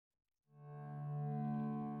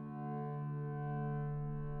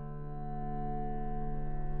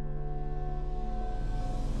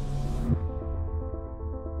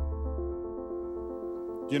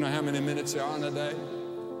Do you know how many minutes there are in a day?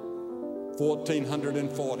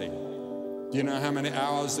 1,440. Do you know how many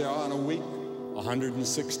hours there are in a week?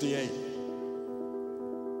 168.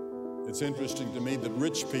 It's interesting to me that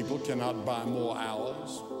rich people cannot buy more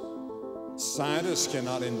hours. Scientists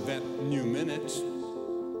cannot invent new minutes.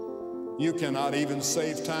 You cannot even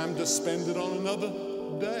save time to spend it on another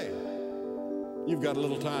day. You've got a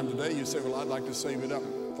little time today, you say, well, I'd like to save it up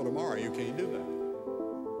for tomorrow. You can't do that.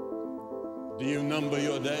 Do you number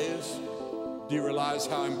your days? Do you realize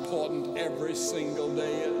how important every single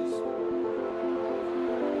day is?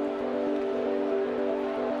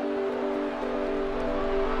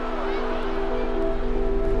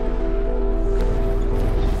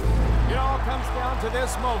 It all comes down to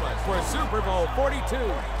this moment for Super Bowl 42.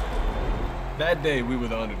 That day, we were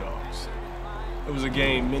the underdogs. It was a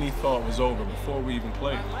game many thought was over before we even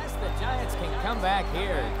played. Unless the Giants can come back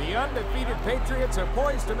here, the undefeated Patriots are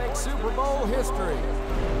poised to make Super Bowl history.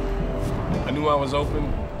 I knew I was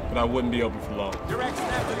open, but I wouldn't be open for long. Direct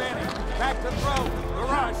snap to Manning. Back to throw. The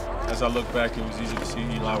rush. As I look back, it was easy to see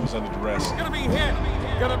Eli was under duress. Gonna be hit.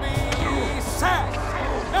 Gonna be sacked.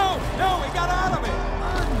 No, he got out of it.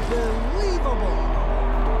 Unbelievable.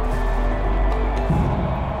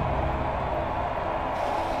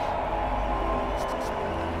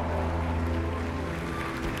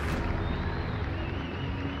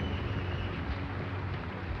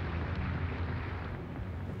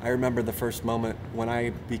 I remember the first moment when I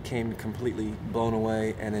became completely blown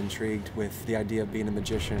away and intrigued with the idea of being a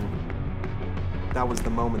magician. That was the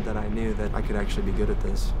moment that I knew that I could actually be good at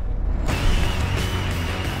this.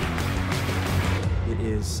 It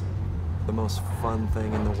is the most fun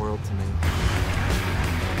thing in the world to me.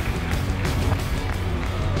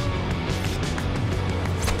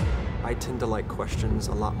 I tend to like questions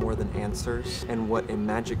a lot more than answers, and what a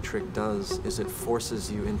magic trick does is it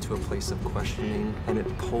forces you into a place of questioning, and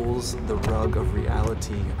it pulls the rug of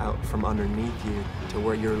reality out from underneath you to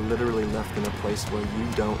where you're literally left in a place where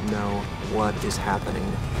you don't know what is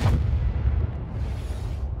happening.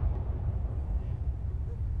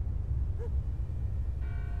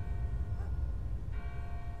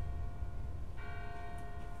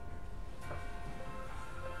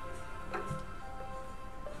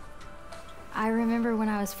 I remember when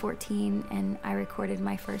I was 14 and I recorded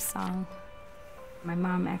my first song. My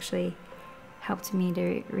mom actually helped me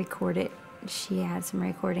to record it. She had some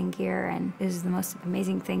recording gear, and it was the most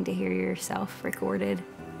amazing thing to hear yourself recorded.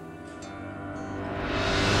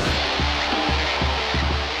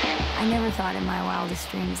 I never thought in my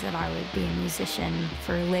wildest dreams that I would be a musician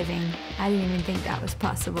for a living. I didn't even think that was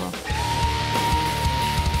possible.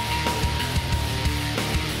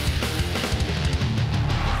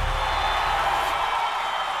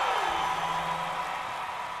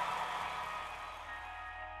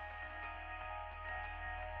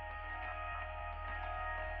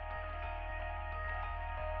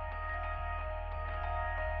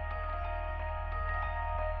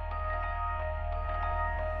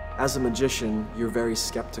 As a magician, you're very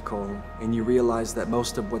skeptical, and you realize that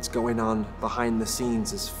most of what's going on behind the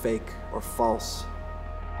scenes is fake or false.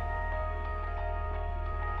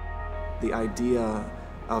 The idea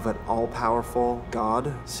of an all-powerful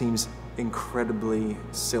God seems incredibly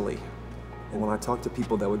silly. And when I talk to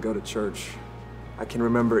people that would go to church, I can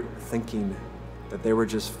remember thinking that they were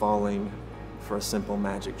just falling for a simple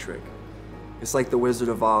magic trick. It's like the Wizard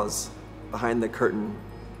of Oz, behind the curtain,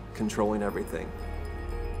 controlling everything.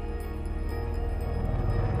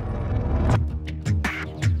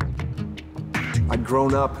 I'd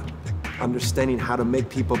grown up understanding how to make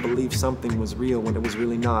people believe something was real when it was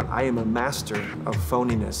really not. I am a master of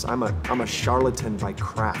phoniness. I'm a charlatan by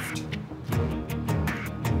craft.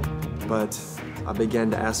 But I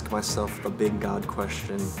began to ask myself the big God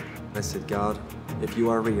question. I said, God, if you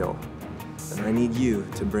are real, then I need you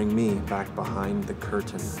to bring me back behind the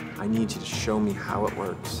curtain. I need you to show me how it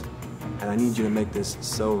works. And I need you to make this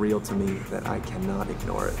so real to me that I cannot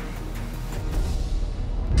ignore it.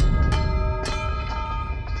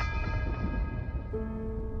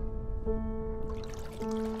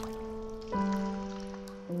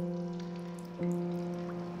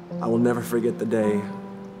 I will never forget the day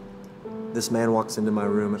this man walks into my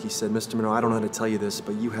room. He said, Mr. Munroe, I don't know how to tell you this,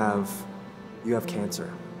 but you have cancer.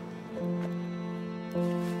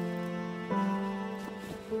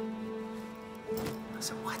 I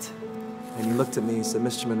said, what? And he looked at me and said,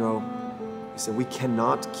 Mr. Munroe, he said, we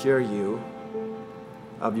cannot cure you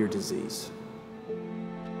of your disease.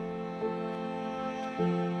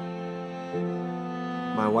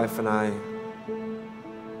 My wife and I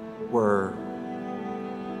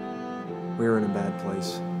we were in a bad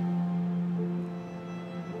place.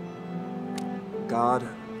 God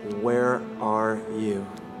where are you?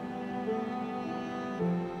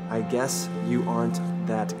 I guess you aren't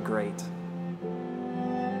that great.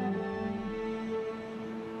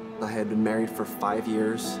 I had been married for 5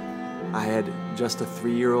 years. I had just a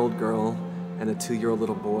 3-year-old girl and a 2-year-old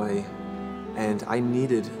little boy, and I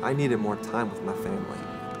needed more time with my family.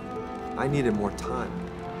 I needed more time.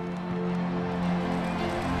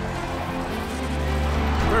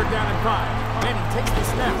 Third down and 5. Manning takes the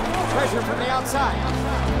snap. Pressure from the outside.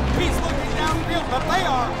 He's looking downfield, but they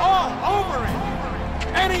are all over him.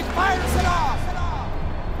 And he fires it off.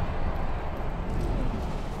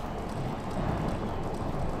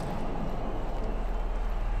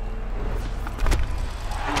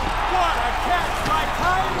 What a catch by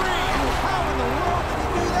Tyree. How in the world did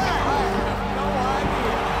he do that? I have no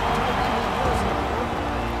idea.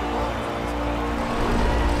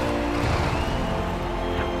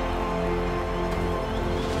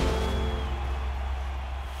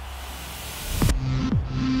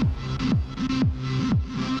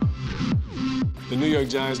 The New York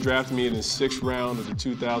Giants drafted me in the 6th round of the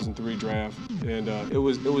 2003 draft, and it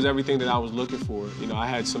was everything that I was looking for. You know, I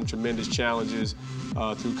had some tremendous challenges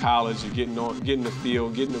through college, getting the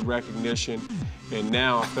field, getting the recognition, and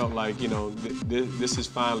now I felt like, you know, this is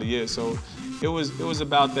finally it. So it was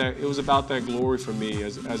about that. It was about that glory for me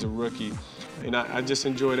as a rookie, and I just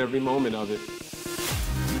enjoyed every moment of it.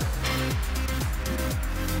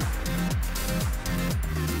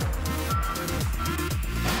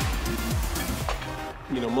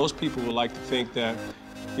 You know, most people would like to think that,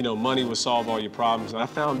 you know, money would solve all your problems. And I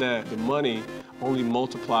found that the money only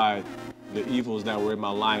multiplied the evils that were in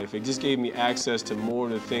my life. It just gave me access to more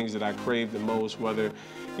of the things that I craved the most, whether,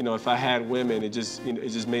 you know, if I had women, it just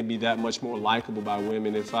made me that much more likable by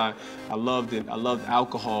women. If I loved it, I loved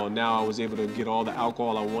alcohol. Now I was able to get all the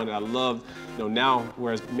alcohol I wanted. I loved, you know, now,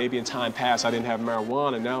 whereas maybe in time past I didn't have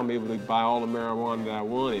marijuana, now I'm able to buy all the marijuana that I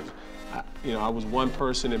wanted. You know, I was one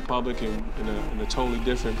person in public and a totally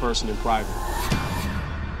different person in private.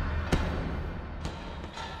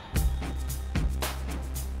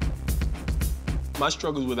 My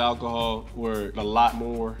struggles with alcohol were a lot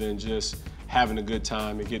more than just having a good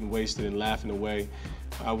time and getting wasted and laughing away.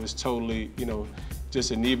 I was totally, you know,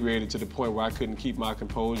 just inebriated to the point where I couldn't keep my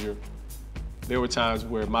composure. There were times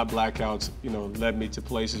where my blackouts, you know, led me to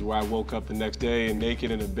places where I woke up the next day and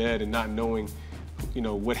naked in a bed and not knowing, you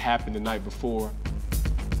know, what happened the night before.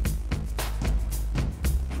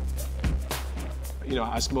 You know,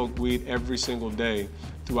 I smoked weed every single day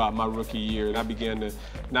throughout my rookie year, and I began to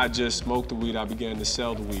not just smoke the weed, I began to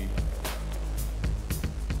sell the weed.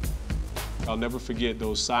 I'll never forget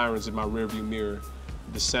those sirens in my rearview mirror,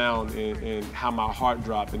 the sound and how my heart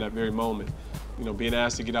dropped in that very moment. You know, being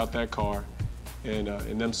asked to get out that car and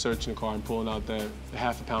them searching the car and pulling out that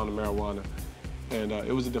half a pound of marijuana. And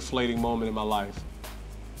it was a deflating moment in my life.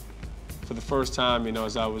 For the first time, you know,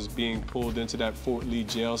 as I was being pulled into that Fort Lee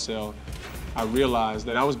jail cell, I realized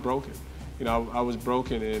that I was broken. You know, I was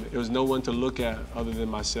broken and there was no one to look at other than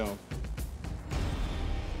myself.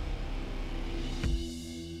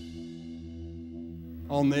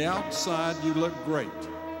 On the outside, you look great,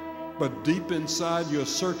 but deep inside, you're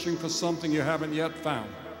searching for something you haven't yet found.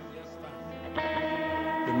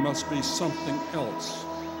 There must be something else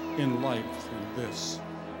in life than this.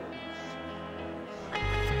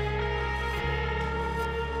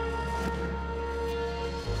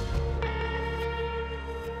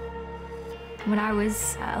 When I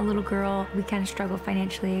was a little girl, we kind of struggled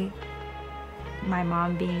financially. My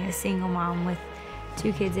mom being a single mom with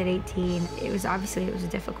 2 kids at 18, it was a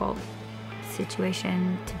difficult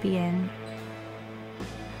situation to be in.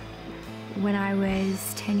 When I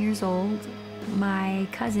was 10 years old, my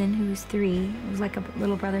cousin, who was 3, was like a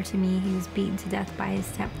little brother to me. He was beaten to death by his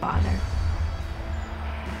stepfather.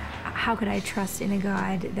 How could I trust in a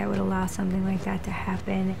God that would allow something like that to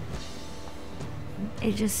happen?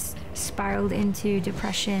 It just spiraled into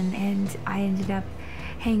depression, and I ended up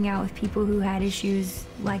hanging out with people who had issues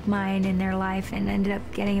like mine in their life and ended up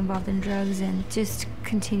getting involved in drugs and just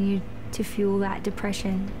continued to fuel that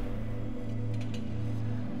depression.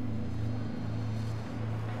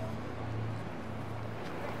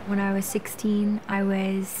 When I was 16, I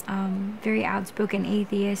was very outspoken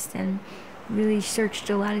atheist and really searched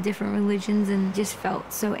a lot of different religions and just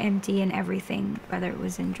felt so empty in everything, whether it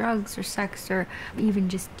was in drugs or sex or even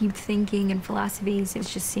just deep thinking and philosophies. It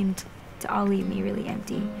just seemed to all leave me really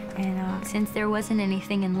empty. And since there wasn't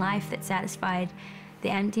anything in life that satisfied the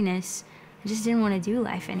emptiness, I just didn't want to do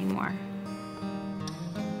life anymore.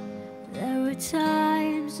 There were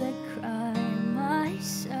times I cried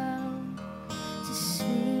myself to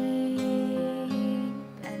sleep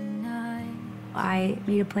at night. I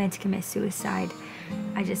made a plan to commit suicide.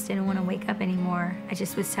 I just didn't want to wake up anymore. I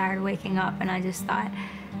just was tired of waking up, and I just thought,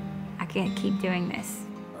 I can't keep doing this.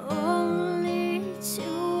 Only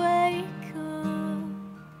to wake up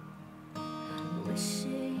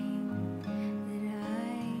wishing that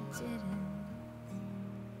I didn't.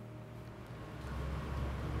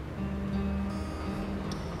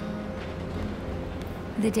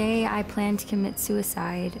 The day I planned to commit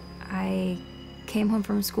suicide, I came home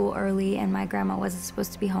from school early, and my grandma wasn't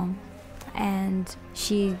supposed to be home. And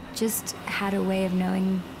she just had a way of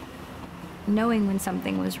knowing when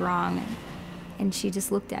something was wrong. And she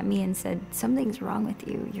just looked at me and said, something's wrong with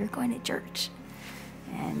you. You're going to church.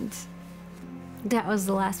 And that was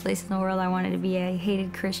the last place in the world I wanted to be. I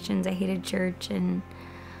hated Christians, I hated church, and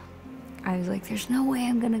I was like, there's no way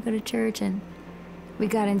I'm gonna go to church. And we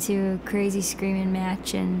got into a crazy screaming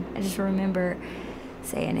match, and I just remember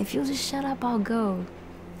saying, if you'll just shut up, I'll go.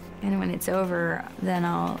 And when it's over, then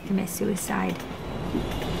I'll commit suicide.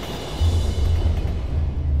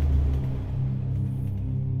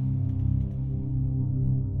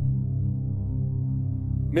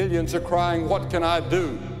 Millions are crying, what can I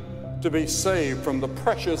do to be saved from the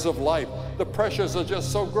pressures of life? The pressures are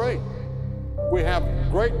just so great. We have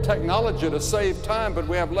great technology to save time, but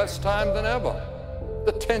we have less time than ever.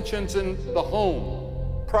 The tensions in the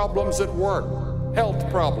home, problems at work, health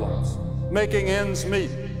problems, making ends meet.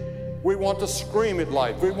 We want to scream at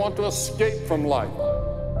life. We want to escape from life.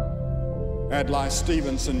 Adlai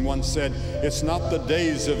Stevenson once said, it's not the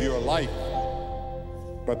days of your life,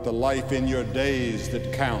 but the life in your days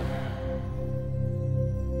that count.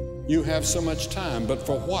 You have so much time, but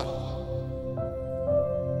for what?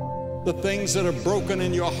 The things that are broken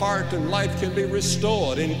in your heart and life can be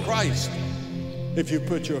restored in Christ if you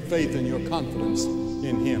put your faith and your confidence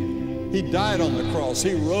in Him. He died on the cross.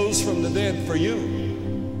 He rose from the dead for you.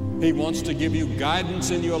 He wants to give you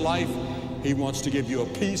guidance in your life. He wants to give you a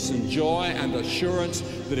peace and joy and assurance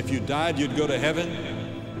that if you died, you'd go to heaven.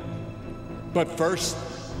 But first,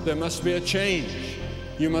 there must be a change.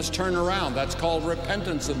 You must turn around. That's called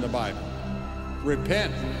repentance in the Bible.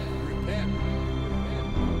 Repent. Repent.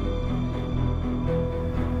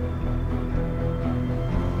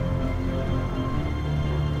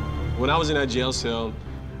 When I was in that jail cell,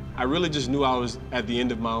 I really just knew I was at the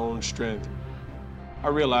end of my own strength. I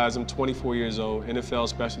realized I'm 24 years old, NFL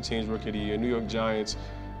Special Teams Rookie of the Year, New York Giants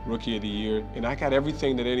Rookie of the Year, and I got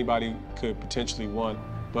everything that anybody could potentially want,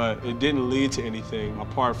 but it didn't lead to anything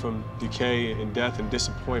apart from decay and death and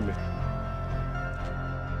disappointment.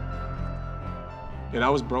 And I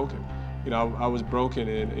was broken. I was broken,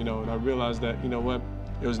 and and I realized that, what,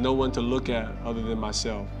 there was no one to look at other than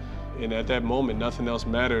myself. And at that moment, nothing else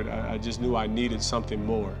mattered. I just knew I needed something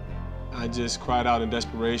more. I just cried out in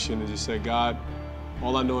desperation and just said, God,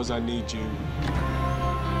 all I know is I need you.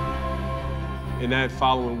 And that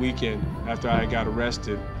following weekend, after I got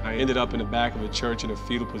arrested, I ended up in the back of a church in a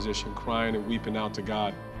fetal position, crying and weeping out to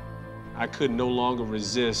God. I could no longer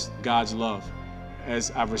resist God's love. As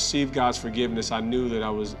I received God's forgiveness, I knew that I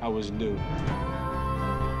was new.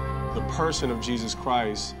 The person of Jesus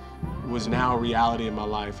Christ was now a reality in my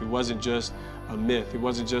life. It wasn't just a myth. It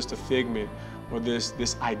wasn't just a figment or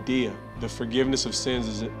this idea. The forgiveness of sins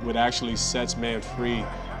is what actually sets man free.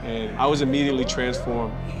 And I was immediately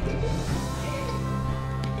transformed.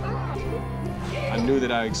 I knew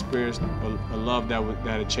that I experienced a love that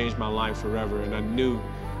had changed my life forever, and I knew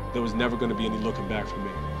there was never going to be any looking back for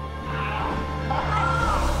me.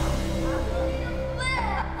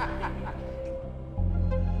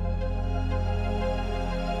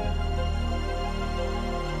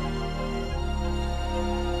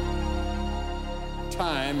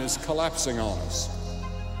 Time is collapsing on us.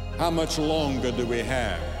 How much longer do we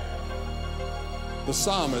have? The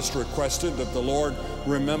psalmist requested that the Lord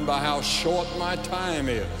remember how short my time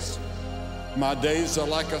is. My days are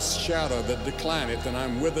like a shadow that declineth, and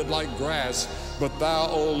I'm withered like grass. But thou,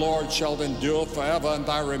 O Lord, shalt endure forever, and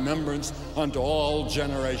thy remembrance unto all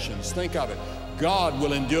generations. Think of it. God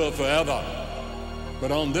will endure forever.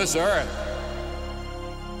 But on this earth,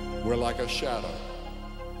 we're like a shadow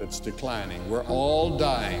that's declining. We're all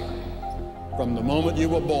dying. From the moment you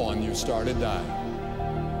were born, you started dying.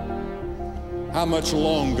 How much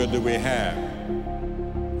longer do we have?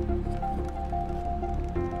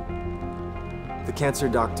 The cancer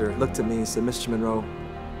doctor looked at me and said, Mr. Munroe,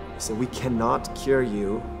 he said, we cannot cure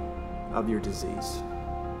you of your disease.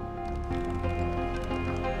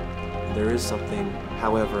 There is something,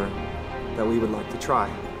 however, that we would like to try.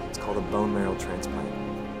 It's called a bone marrow transplant.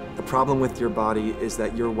 The problem with your body is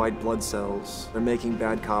that your white blood cells are making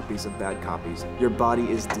bad copies of bad copies. Your body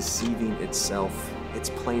is deceiving itself. It's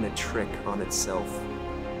playing a trick on itself.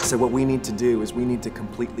 So what we need to do is we need to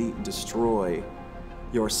completely destroy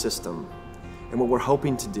your system. And what we're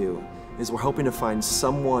hoping to do is we're hoping to find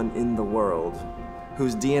someone in the world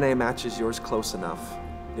whose DNA matches yours close enough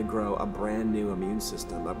to grow a brand new immune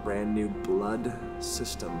system, a brand new blood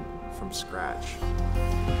system from scratch.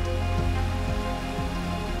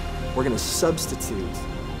 We're gonna substitute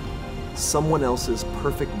someone else's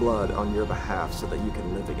perfect blood on your behalf so that you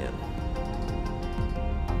can live again.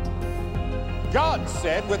 God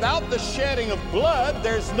said, without the shedding of blood,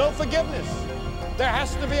 there's no forgiveness. There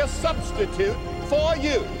has to be a substitute for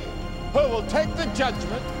you who will take the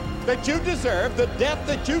judgment that you deserve, the death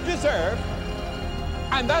that you deserve,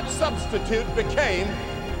 and that substitute became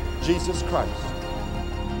Jesus Christ.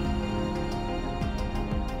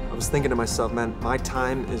 I was thinking to myself, man, my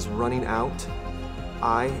time is running out.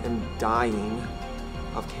 I am dying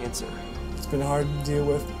of cancer. It's been hard to deal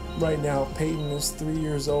with. Right now, Peyton is 3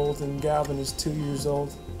 years old and Galvin is 2 years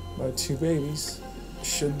old. My 2 babies.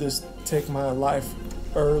 Should this take my life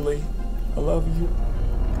early? I love you.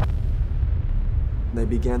 They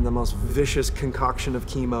began the most vicious concoction of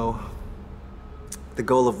chemo, the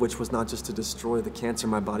goal of which was not just to destroy the cancer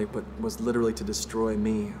in my body, but was literally to destroy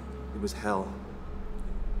me. It was hell.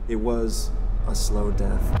 It was a slow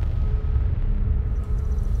death.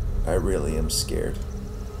 I really am scared.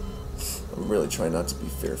 I'm really trying not to be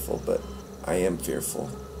fearful, but I am fearful.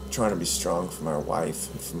 I'm trying to be strong for my wife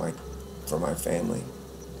and for my family,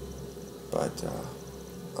 but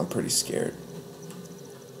I'm pretty scared.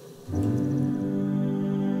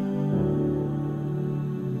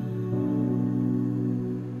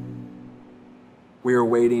 We are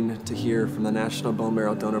waiting to hear from the National Bone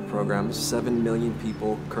Marrow Donor Program. 7 million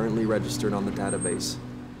people currently registered on the database.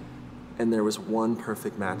 And there was one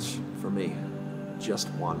perfect match for me, just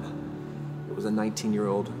one. It was a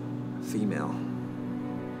 19-year-old female.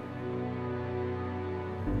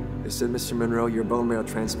 They said, Mr. Munroe, your bone marrow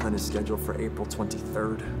transplant is scheduled for April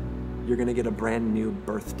 23rd. You're gonna get a brand new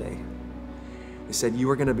birthday. They said, you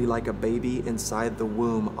are gonna be like a baby inside the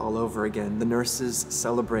womb all over again. The nurses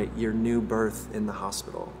celebrate your new birth in the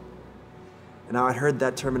hospital. And now I'd heard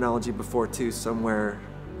that terminology before too, somewhere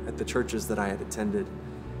at the churches that I had attended.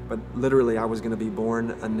 But literally, I was gonna be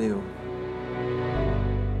born anew.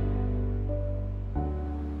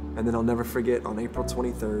 And then I'll never forget, on April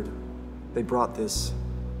 23rd, they brought this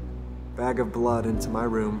bag of blood into my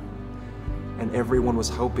room, and everyone was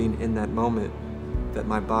hoping in that moment that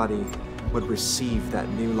my body would receive that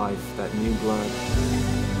new life, that new blood.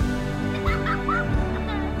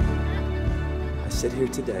 I sit here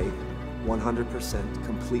today, 100%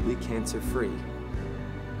 completely cancer-free.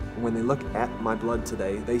 And when they look at my blood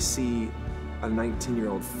today, they see a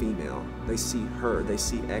 19-year-old female. They see her, they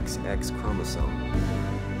see XX chromosome.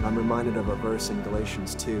 I'm reminded of a verse in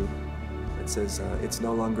Galatians 2 that says, it's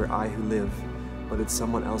no longer I who live, but it's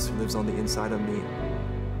someone else who lives on the inside of me.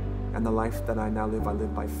 And the life that I now live, I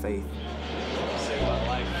live by faith. You saved my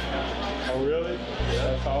life. Oh, really?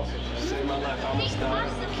 Yeah. That's awesome. You saved my life. I almost died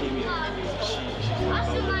of leukemia.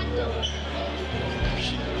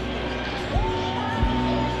 She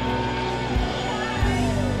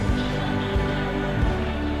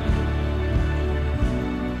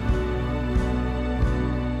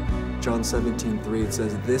John 17:3, it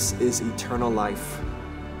says, this is eternal life,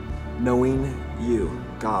 knowing you,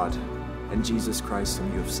 God, and Jesus Christ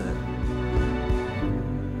whom you have sent.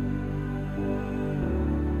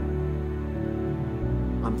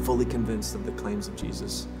 I'm fully convinced of the claims of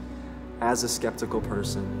Jesus as a skeptical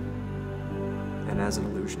person and as an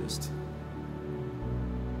illusionist.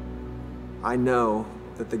 I know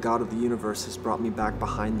that the God of the universe has brought me back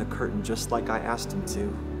behind the curtain just like I asked him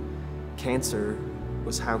to. Cancer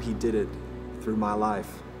was how he did it through my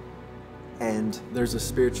life. And there's a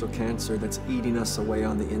spiritual cancer that's eating us away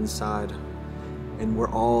on the inside. And we're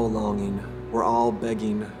all longing, we're all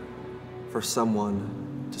begging for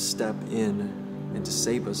someone to step in and to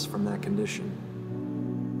save us from that condition.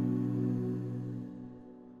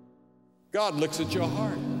 God looks at your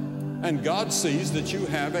heart, and God sees that you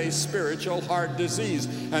have a spiritual heart disease,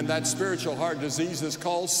 and that spiritual heart disease is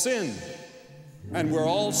called sin. And we're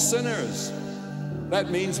all sinners. That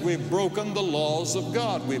means we've broken the laws of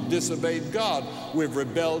God. We've disobeyed God. We've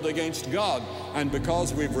rebelled against God. And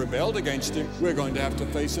because we've rebelled against him, we're going to have to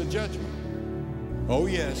face a judgment. Oh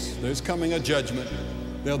yes, there's coming a judgment.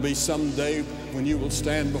 There'll be some day when you will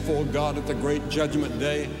stand before God at the great judgment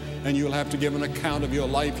day, and you'll have to give an account of your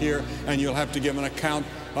life here, and you'll have to give an account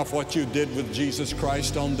of what you did with Jesus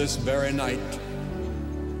Christ on this very night.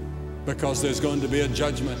 Because there's going to be a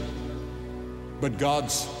judgment. But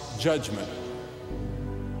God's judgment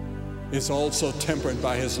is also tempered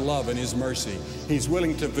by His love and His mercy. He's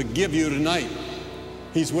willing to forgive you tonight.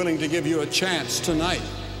 He's willing to give you a chance tonight.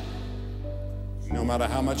 No matter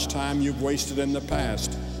how much time you've wasted in the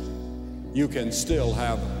past, you can still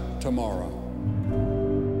have tomorrow.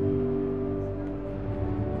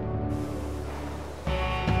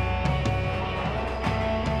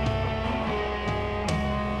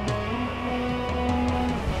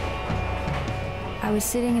 I was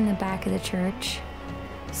sitting in the back of the church,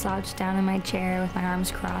 slouched down in my chair with my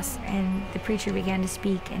arms crossed, and the preacher began to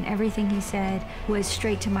speak, and everything he said was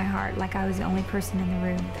straight to my heart, like I was the only person in the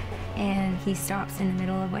room. And he stops in the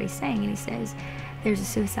middle of what he's saying, and he says, there's a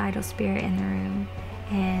suicidal spirit in the room,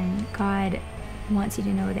 and God wants you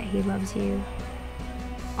to know that He loves you.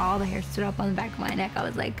 All the hair stood up on the back of my neck. I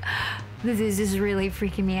was like, this is really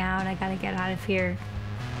freaking me out. I gotta get out of here.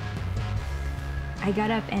 I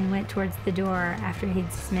got up and went towards the door after he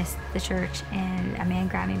dismissed the church, and a man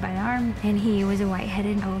grabbed me by the arm, and he was a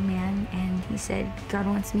white-headed old man, and he said, God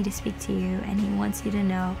wants me to speak to you, and He wants you to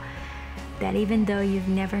know that even though you've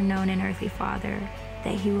never known an earthly father,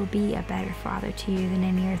 that He will be a better father to you than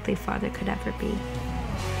any earthly father could ever be.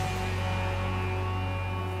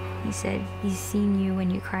 He said, He's seen you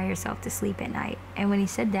when you cry yourself to sleep at night. And when he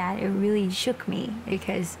said that, it really shook me,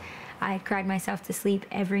 because I had cried myself to sleep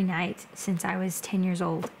every night since I was 10 years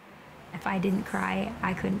old. If I didn't cry,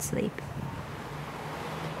 I couldn't sleep.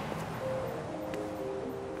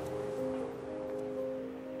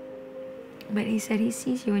 But he said He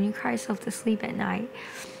sees you when you cry yourself to sleep at night,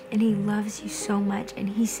 and He loves you so much, and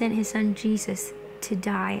He sent His Son Jesus to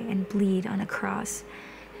die and bleed on a cross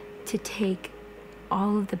to take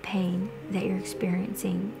all of the pain that you're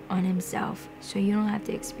experiencing on Himself, so you don't have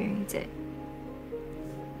to experience it.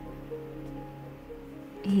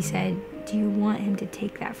 He said, do you want Him to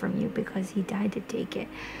take that from you? Because He died to take it.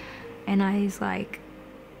 And I was like,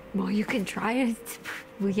 well, you could try it.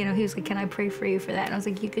 You know, he was like, can I pray for you for that? And I was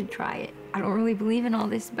like, you could try it. I don't really believe in all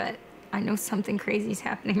this, but I know something crazy is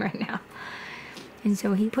happening right now. And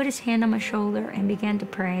so he put his hand on my shoulder and began to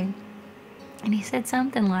pray. And he said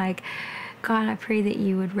something like, God, I pray that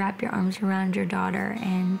you would wrap your arms around your daughter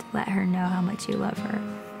and let her know how much you love her.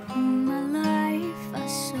 All my life I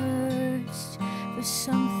searched for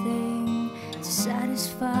something to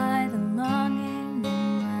satisfy the longing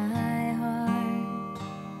in my heart.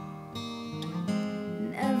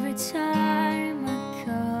 And every time I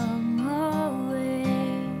come away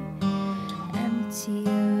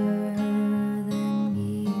emptier than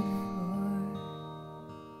before.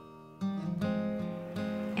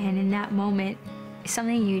 And in that moment,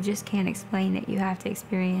 something you just can't explain, that you have to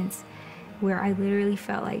experience, where I literally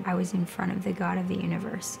felt like I was in front of the God of the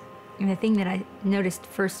universe. And the thing that I noticed,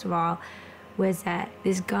 first of all, was that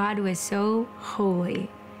this God was so holy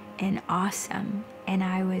and awesome, and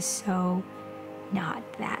I was so not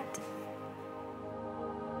that.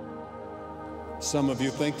 Some of you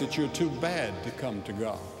think that you're too bad to come to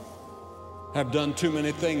God, have done too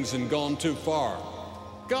many things and gone too far.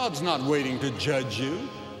 God's not waiting to judge you.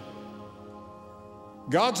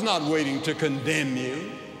 God's not waiting to condemn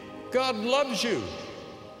you. God loves you.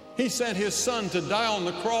 He sent His Son to die on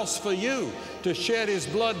the cross for you, to shed His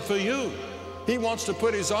blood for you. He wants to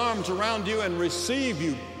put His arms around you and receive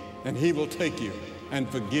you, and He will take you and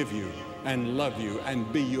forgive you and love you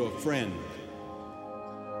and be your friend.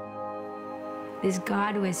 This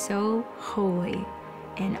God was so holy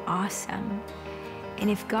and awesome. And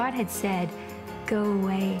if God had said, go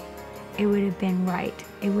away, it would have been right.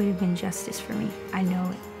 It would have been justice for me. I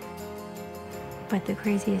know it. But the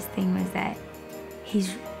craziest thing was that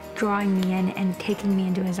He's drawing me in and taking me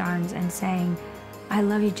into His arms and saying, I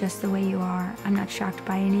love you just the way you are. I'm not shocked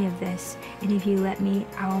by any of this. And if you let me,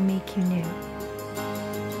 I will make you new.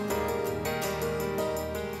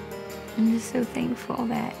 I'm just so thankful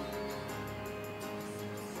that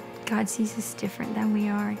God sees us different than we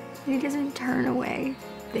are. He doesn't turn away,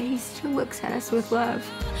 that He still looks at us with love.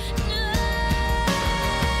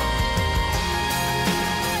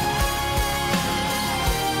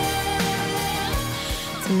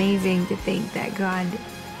 It's amazing to think that God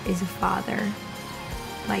is a father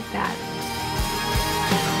like that.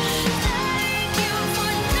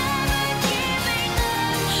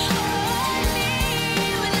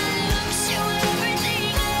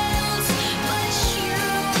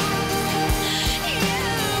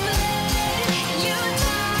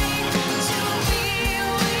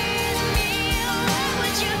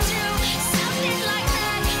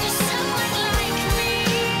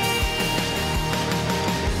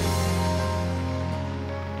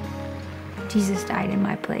 Jesus died in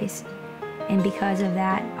my place, and because of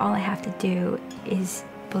that, all I have to do is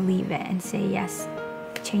believe it and say, yes,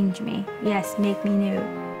 change me. Yes, make me new.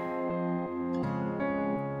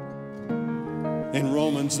 In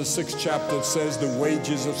Romans, the 6th chapter, it says, the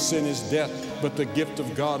wages of sin is death, but the gift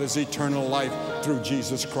of God is eternal life through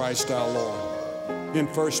Jesus Christ our Lord. In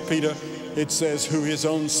 1 Peter, it says, who his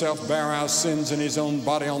own self bare our sins in his own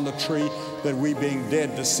body on the tree, that we being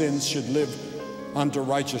dead to sins should live unto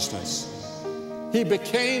righteousness. He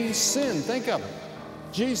became sin. Think of it.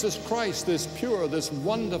 Jesus Christ, this pure, this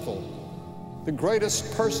wonderful, the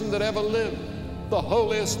greatest person that ever lived, the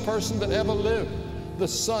holiest person that ever lived, the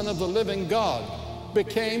Son of the living God,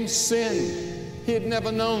 became sin. He had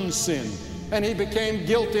never known sin, and he became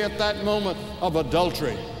guilty at that moment of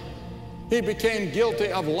adultery. He became guilty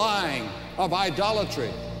of lying, of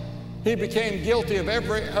idolatry. He became guilty of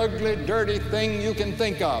every ugly, dirty thing you can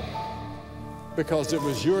think of, because it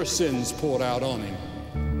was your sins poured out on him.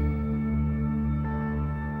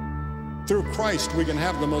 Through Christ, we can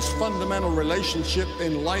have the most fundamental relationship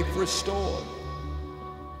in life restored.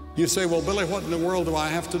 You say, well, Billy, what in the world do I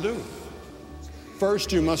have to do?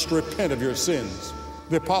 First, you must repent of your sins.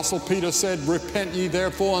 The Apostle Peter said, repent ye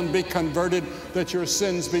therefore and be converted, that your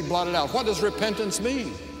sins be blotted out. What does repentance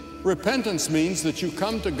mean? Repentance means that you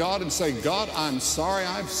come to God and say, God, I'm sorry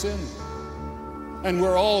I've sinned. And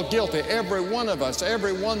we're all guilty. Every one of us,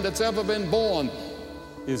 everyone that's ever been born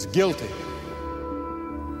is guilty.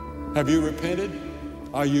 Have you repented?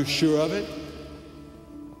 Are you sure of it?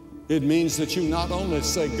 It means that you not only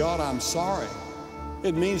say, God, I'm sorry.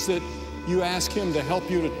 It means that you ask him to help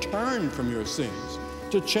you to turn from your sins,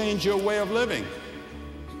 to change your way of living,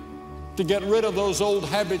 to get rid of those old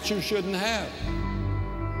habits you shouldn't have.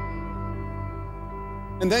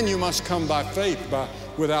 And then you must come by faith.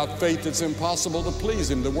 Without faith, it's impossible to please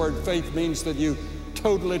him. The word faith means that you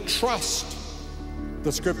totally trust.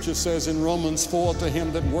 The scripture says in Romans 4, to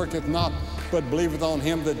him that worketh not, but believeth on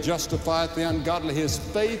him that justifieth the ungodly, his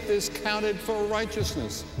faith is counted for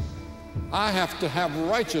righteousness. I have to have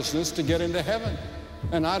righteousness to get into heaven,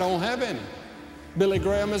 and I don't have any. Billy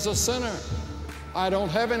Graham is a sinner. I don't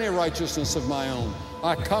have any righteousness of my own.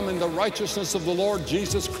 I come in the righteousness of the Lord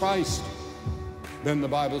Jesus Christ. Then the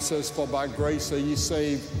Bible says, for by grace are ye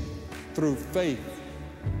saved through faith,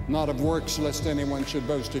 not of works, lest anyone should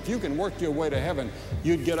boast. If you can work your way to heaven,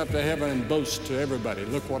 you'd get up to heaven and boast to everybody.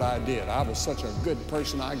 Look what I did. I was such a good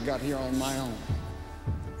person. I got here on my own.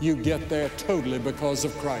 You get there totally because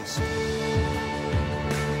of Christ.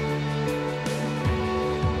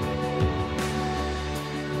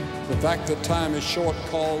 The fact that time is short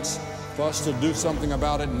calls for us to do something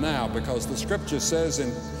about it now, because the scripture says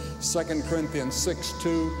in 2 Corinthians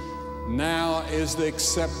 6:2, now is the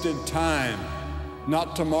accepted time,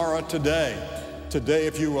 not tomorrow, today. Today,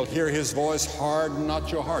 if you will hear his voice, harden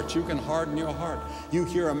not your hearts. You can harden your heart. You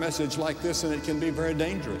hear a message like this and it can be very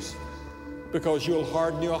dangerous, because you'll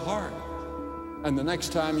harden your heart. And the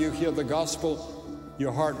next time you hear the gospel,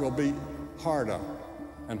 your heart will be harder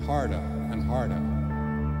and harder and harder.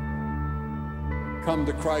 Come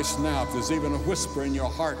to Christ now. If there's even a whisper in your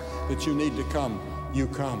heart that you need to come, you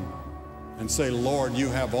come and say, Lord, you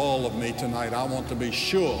have all of me tonight. I want to be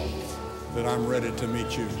sure that I'm ready to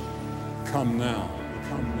meet you. Come now.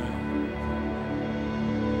 Come now.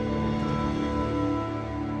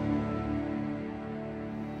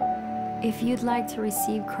 If you'd like to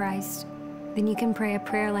receive Christ, then you can pray a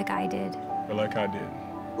prayer like I did. Or like I did.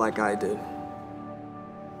 Like I did.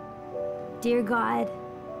 Dear God,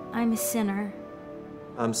 I'm a sinner.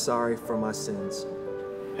 I'm sorry for my sins.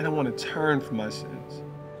 And I want to turn from my sins.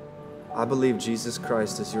 I believe Jesus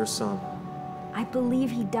Christ is your Son. I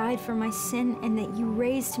believe he died for my sin and that you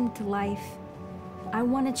raised him to life. I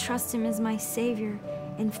want to trust him as my Savior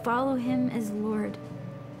and follow him as Lord.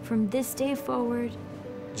 From this day forward,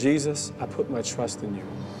 Jesus, I put my trust in you.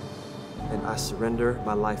 And I surrender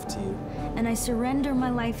my life to you. And I surrender my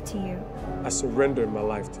life to you. I surrender my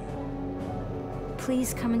life to you.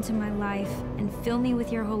 Please come into my life and fill me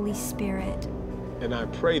with your Holy Spirit. And I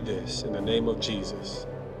pray this in the name of Jesus.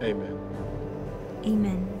 Amen.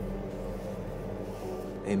 Amen.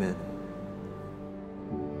 Amen.